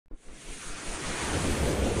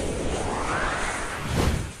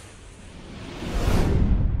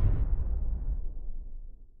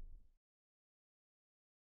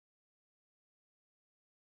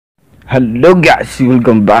Hello case,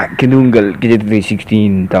 welcome back. இது உங்கள் கிஜெட்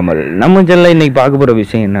 316 தமிழ். நம்ம சேனலில் இன்றைக்கி பார்க்க போகிற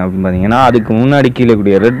விஷயம் என்ன அப்படின்னு பார்த்தீங்கன்னா, அதுக்கு முன்னாடி கீழே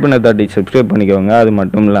கூடிய ரெட் பண்ண தாட்டி சப்ஸ்கிரைப் பண்ணிக்கோங்க. அது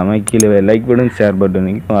மட்டும் இல்லாமல் கீழே லைக் பட்டன், ஷேர் பட்டன்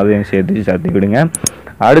அதையும் சேர்த்து விடுங்க.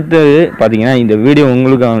 அடுத்தது பார்த்தீங்கன்னா, இந்த வீடியோ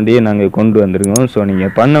உங்களுக்காக வேண்டியே நாங்கள் கொண்டு வந்திருக்கோம். ஸோ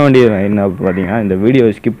நீங்கள் பண்ண வேண்டியது என்ன பார்த்தீங்கன்னா, இந்த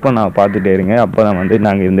வீடியோவை ஸ்கிப் பண்ண பார்த்துட்டே இருங்க. அப்போ தான் வந்து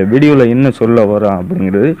நாங்கள் இந்த வீடியோவில் என்ன சொல்ல வரோம்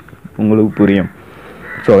அப்படிங்கிறது உங்களுக்கு புரியும்.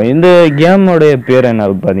 ஸோ இந்த கேமோடைய பேர்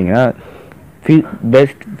என்ன பார்த்தீங்கன்னா,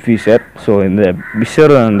 பெஸ்ட் ஃபிஷர். ஸோ இந்த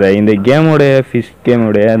ஃபிஷர் இந்த கேமோடைய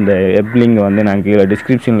கேமோடைய இந்த வெப் லிங்க் வந்து நான் கீழே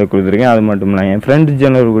டிஸ்கிரிப்ஷனில் கொடுத்துருக்கேன். அது மட்டும் இல்லை என் ஃப்ரெண்ட்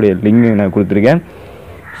சேனலுடைய லிங்க் நான் கொடுத்துருக்கேன்.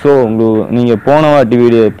 ஸோ நீங்கள் போன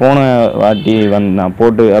வாட்டி வந்து நான்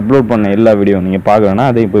போட்டு அப்லோட் பண்ண எல்லா வீடியோ நீங்கள் பார்க்கலன்னா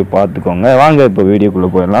அதையும் போய் பார்த்துக்கோங்க. வாங்க இப்போ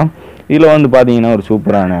வீடியோக்குள்ளே போயிடலாம். இதில் வந்து பார்த்தீங்கன்னா ஒரு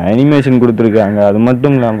சூப்பரான அனிமேஷன் கொடுத்துருக்காங்க. அது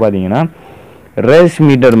மட்டும் இல்லாமல் பார்த்தீங்கன்னா ரேஸ்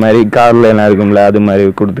மீட்டர் மாதிரி காரில் எல்லாம் இருக்கும்ல, அது மாதிரி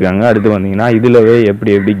கொடுத்துருக்காங்க. அடுத்து வந்தீங்கன்னா இதிலவே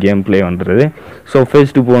எப்படி கேம் ப்ளே பண்ணுறது. ஸோ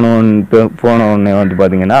ஃபர்ஸ்ட்டு போனோடனே வந்து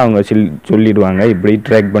பார்த்தீங்கன்னா அவங்க சொல்லிடுவாங்க இப்படி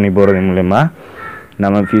ட்ராக் பண்ணி போகிறது மூலயமா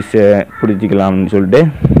நம்ம ஃபிஷ்ஷை பிடிச்சிக்கலாம்னு சொல்லிட்டு.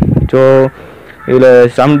 ஸோ இதில்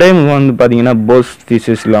சம்டைம் வந்து பார்த்தீங்கன்னா போஸ்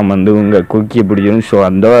ஃபிஷ்ஷஸ்லாம் வந்து உங்கள் கொக்கியை பிடிச்சிடும். ஸோ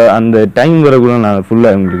அந்த டைம் வரக்குள்ள நான்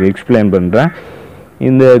ஃபுல்லாக உங்களுக்கு எக்ஸ்பிளைன் பண்ணுறேன்.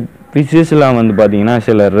 இந்த ஃபிஷ்ஷஸ்லாம் வந்து பார்த்தீங்கன்னா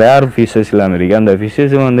சில ரேர் ஃபிஷ்ஷஸ்லாம் இருக்குது. அந்த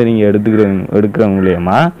ஃபிஷ்ஷஸ் வந்து நீங்கள் எடுக்கிற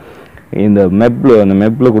மூலயமா இந்த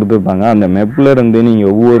மெப்பில் கொடுத்துருப்பாங்க. அந்த மெப்பில் இருந்து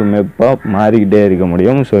நீங்கள் ஒவ்வொரு மெப்பாக மாறிக்கிட்டே இருக்க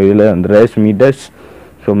முடியும். ஸோ இதில் அந்த ரேஸ் மீட்டர்ஸ்,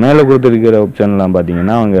 ஸோ மேலே கொடுத்துருக்கிற ஆப்ஷன்லாம்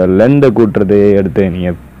பார்த்தீங்கன்னா அவங்க லெந்தை கூட்டுறது எடுத்து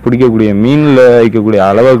நீங்கள் பிடிக்கக்கூடிய மீனில் வைக்கக்கூடிய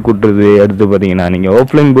அளவை கூட்டுறது எடுத்து பார்த்தீங்கன்னா நீங்கள்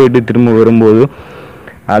ஆஃப்லைன் போயிட்டு திரும்ப வரும்போது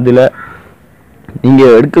அதில்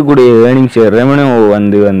நீங்கள் எடுக்கக்கூடிய ஏர்னிங்ஸ் ரெவன்யூ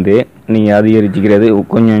வந்து நீங்கள் அதிகரிச்சிக்கிறது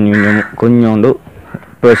கொஞ்சோண்டு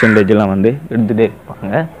பெர்சன்டேஜெலாம் வந்து எடுத்துகிட்டே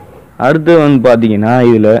இருப்பாங்க. அடுத்து வந்து பார்த்தீங்கன்னா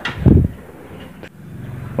இதில்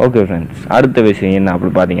ஓகே ஃப்ரெண்ட்ஸ், அடுத்த விஷயம் என்ன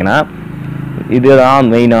அப்படி பார்த்தீங்கன்னா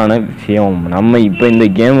இதுதான் மெயினான விஷயம். நம்ம இப்போ இந்த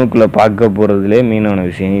கேமுக்குள்ளே பார்க்க போகிறதுலே மெயினான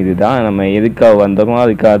விஷயம் இதுதான். நம்ம எதுக்காக வந்தோமோ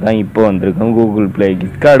அதுக்காக தான் இப்போ வந்திருக்கோம். கூகுள் ப்ளே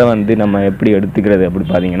கிஃப்ட் கார்டை வந்து நம்ம எப்படி எடுத்துக்கிறது அப்படி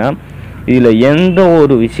பார்த்தீங்கன்னா இதில் எந்த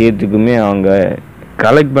ஒரு விஷயத்துக்குமே அவங்க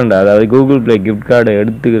கலெக்ட் பண்ணுற, அதாவது கூகுள் ப்ளே கிஃப்ட் கார்டை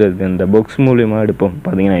எடுத்துக்கிறது இந்த பாக்ஸ் மூலிமா எடுப்போம்.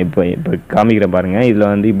 பார்த்தீங்கன்னா இப்போ காமிக்கிறேன் பாருங்கள். இதில்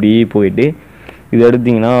வந்து இப்படி போயிட்டு இது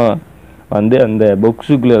எடுத்திங்கன்னா வந்து அந்த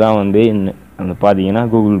பாக்ஸுக்குள்ளே தான் வந்து அந்த பார்த்தீங்கன்னா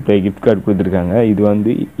கூகுள் ப்ளே கிஃப்ட் கார்டு கொடுத்துருக்காங்க. இது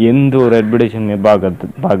வந்து எந்த ஒரு அட்வர்டைஸ்மே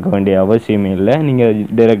பார்க்க வேண்டிய அவசியமே இல்லை. நீங்கள்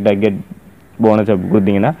டைரெக்டாக கெட் போனஸ் அப்படி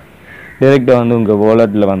கொடுத்தீங்கன்னா டைரெக்டாக வந்து உங்கள்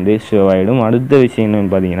வாலெட்டில் வந்து சேவ் ஆகிடும். அடுத்த விஷயம்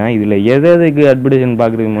என்னென்னு பார்த்தீங்கன்னா இதில் எதுக்கு அட்வர்டைஸ்மெண்ட்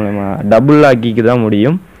பார்க்குறது மூலமா டபுள் ஆக்கிக்க தான்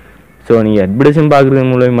முடியும். ஸோ நீங்கள் அட்வர்டைஸ்மெண்ட் பார்க்குறது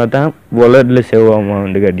மூலயமா தான் வாலெட்டில் சேவ்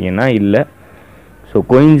ஆகுமான்னு கேட்டிங்கன்னா இல்லை. ஸோ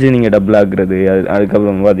கோயின்ஸு நீங்கள் டபுள் ஆக்குறது,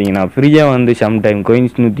 அதுக்கப்புறம் பார்த்தீங்கன்னா ஃப்ரீயாக வந்து சம்டைம்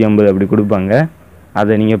கோயின்ஸ் 150 அப்படி கொடுப்பாங்க.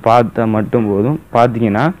 அதை நீங்கள் பார்த்தா மட்டும் போதும்.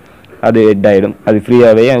 பார்த்தீங்கன்னா அது ஹெட் ஆகிடும். அது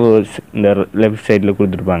ஃப்ரீயாகவே இந்த லெஃப்ட் சைடில்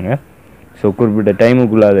கொடுத்துருப்பாங்க. ஸோ குறிப்பிட்ட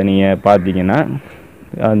டைமுக்குள்ளே அதை நீங்கள் பார்த்தீங்கன்னா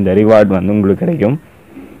அந்த ரிவார்டு வந்து உங்களுக்கு கிடைக்கும்.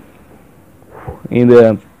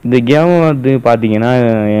 இந்த கேம் வந்து பார்த்தீங்கன்னா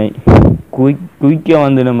குயிக்காக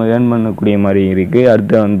வந்து நம்ம ஏர்ன் பண்ணக்கூடிய மாதிரி இருக்குது.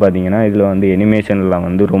 அடுத்து வந்து பார்த்தீங்கன்னா இதில் வந்து அனிமேஷன்லாம்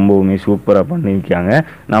வந்து ரொம்பவுமே சூப்பராக பண்ணியிருக்காங்க.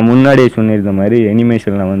 நான் முன்னாடியே சொன்னிருந்த மாதிரி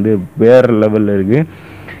அனிமேஷன்லாம் வந்து வேறு லெவலில் இருக்குது.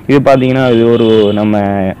 இது பார்த்தீங்கன்னா இது ஒரு நம்ம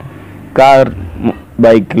கார்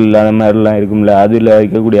பைக்கில் அந்த மாதிரிலாம் இருக்கும்ல, அதில்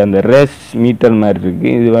இருக்கக்கூடிய அந்த ரேஸ் மீட்டர் மாதிரி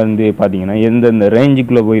இருக்குது. இது வந்து பார்த்தீங்கன்னா எந்தெந்த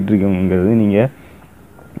ரேஞ்சுக்குள்ளே போயிட்டுருக்குங்கிறது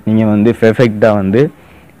நீங்கள் வந்து பெர்ஃபெக்டாக வந்து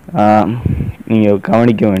நீங்கள்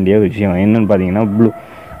கவனிக்க வேண்டிய விஷயம் என்னென்னு பார்த்தீங்கன்னா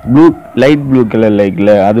லைட் ப்ளூ கலர்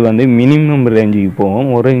லைட்டில் அது வந்து மினிமம் ரேஞ்சுக்கு போகும்.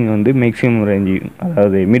 ஒரேஞ்ச் வந்து மேக்ஸிமம் ரேஞ்சு,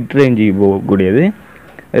 அதாவது மிட் ரேஞ்சுக்கு போகக்கூடியது.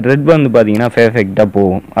 ரெட் வந்து பார்த்தீங்கன்னா பெர்ஃபெக்டாக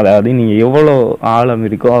போகும். அதாவது நீங்கள் எவ்வளோ ஆழம்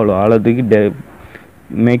இருக்கோ அவ்வளோ ஆழத்துக்கு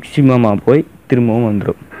மேக்ஸிமமாக போய் திரும்பவும்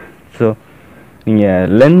வந்துடும். ஸோ நீங்கள்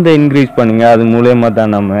லென்த்தை இன்க்ரீஸ் பண்ணுங்கள். அது மூலயமா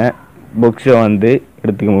தான் நம்ம பாக்ஸை வந்து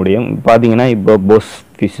எடுத்துக்க முடியும். பார்த்தீங்கன்னா இப்போ பொஸ்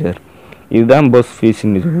ஃபிஷர், இதுதான் பொஸ்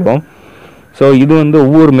ஃபிஷ்ன்னு சொல்லுவோம். ஸோ இது வந்து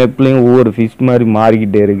ஒவ்வொரு மெப்லேயும் ஒவ்வொரு ஃபிஷ் மாதிரி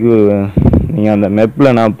மாறிக்கிட்டே இருக்குது. நீங்கள் அந்த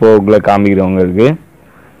மெப்பில் நான் போகக்குள்ளே காமிக்கிறவங்களுக்கு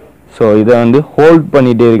ஸோ இதை வந்து ஹோல்ட்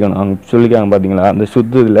பண்ணிகிட்டே இருக்கணும். அவங்க சொல்லிக்காங்க பார்த்தீங்களா, அந்த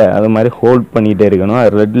சுற்றுதில் அது மாதிரி ஹோல்ட் பண்ணிகிட்டே இருக்கணும்.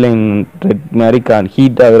 ரெட் மாதிரி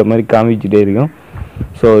ஹீட் ஆகிற மாதிரி காமிச்சிட்டே இருக்கும்.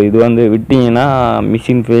 ஸோ இது வந்து விட்டிங்கன்னா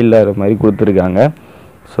மிஷின் ஃபெயில் ஆகிற மாதிரி கொடுத்துருக்காங்க.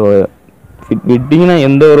 ஸோ விட்டிங்கன்னா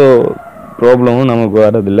எந்த ஒரு ப்ராப்ளமும் நமக்கு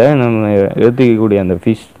வரதில்லை. நம்ம எடுத்துக்கக்கூடிய அந்த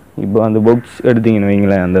ஃபிஷ் இப்போ அந்த பாக்ஸ் எடுத்திங்கன்னு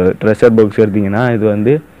வைங்களேன், அந்த ட்ரெஷர் பாக்ஸ் எடுத்திங்கன்னா இது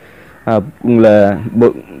வந்து உங்களை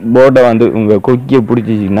போட்டை வந்து உங்கள் கொக்கியை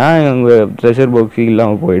பிடிச்சிச்சின்னா உங்கள் ட்ரெஷர் பாக்ஸ்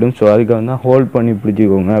இல்லாமல் போயிடும். ஸோ அதுக்கு வந்து ஹோல்ட் பண்ணி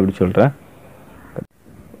பிடிச்சிக்கோங்க அப்படி சொல்கிறேன்.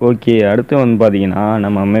 ஓகே, அடுத்து வந்து பார்த்திங்கன்னா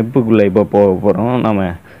நம்ம மெப்புக்குள்ளே இப்போ போக போகிறோம். நம்ம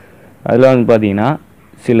அதில் வந்து பார்த்திங்கன்னா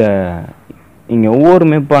சில இங்கே ஒவ்வொரு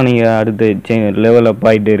மேப்பாக நீங்கள் அடுத்த லெவல் அப்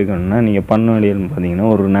ஆகிட்டே இருக்கணும்னா நீங்கள் பண்ண வேண்டியதுன்னு பார்த்தீங்கன்னா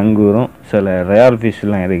ஒரு நங்கூரம் சில ரேர்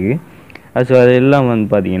ஃபிஷ்லாம் இருக்குது. ஸோ அதெல்லாம் வந்து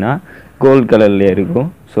பார்த்தீங்கன்னா கோல்ட் கலரில் இருக்கும்.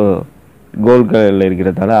 ஸோ கோல்ட் கலரில்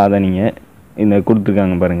இருக்கிறதால அதை நீங்கள் இந்த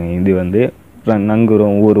கொடுத்துருக்காங்க பாருங்கள். இது வந்து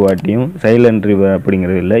நங்கூரம் ஒவ்வொரு வாட்டியும் சைலண்ட் ரிவர்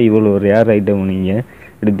அப்படிங்கிறது இல்லை. இவ்வளோ ரேர் ஐட்டம் நீங்கள்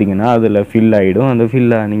எடுத்திங்கன்னா அதில் ஃபில் ஆகிடும். அந்த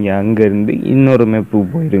ஃபில்லாக நீங்கள் அங்கேருந்து இன்னொரு மேப்பு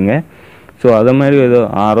போயிடுங்க. ஸோ அதை மாதிரி ஏதோ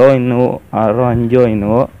 6 5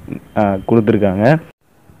 என்னவோ கொடுத்துருக்காங்க.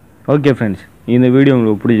 ஓகே ஃப்ரெண்ட்ஸ், இந்த வீடியோ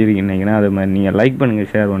உங்களுக்கு பிடிச்சிருக்குன்னு நினைக்கிறேன். அது மாதிரி நீங்கள் லைக் பண்ணுங்கள்,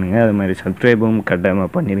 ஷேர் பண்ணுங்கள், அது மாதிரி சப்ஸ்கிரைபும் கட்டாயமாக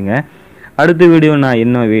பண்ணிடுங்க. அடுத்த வீடியோ நான்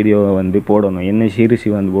என்ன வீடியோவை வந்து போடணும், என்ன சீரிஸ்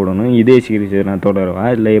வந்து போடணும், இதே சீரிஸை நான் தொடருவா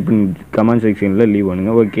இல்லை எப்படின்னு கமெண்ட் செக்ஷனில் லீவ்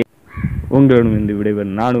பண்ணுங்கள். ஓகே, உங்களிடம் இந்த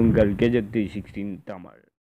விடைபெறும் நான் உங்கள் KJ316 தமிழ்.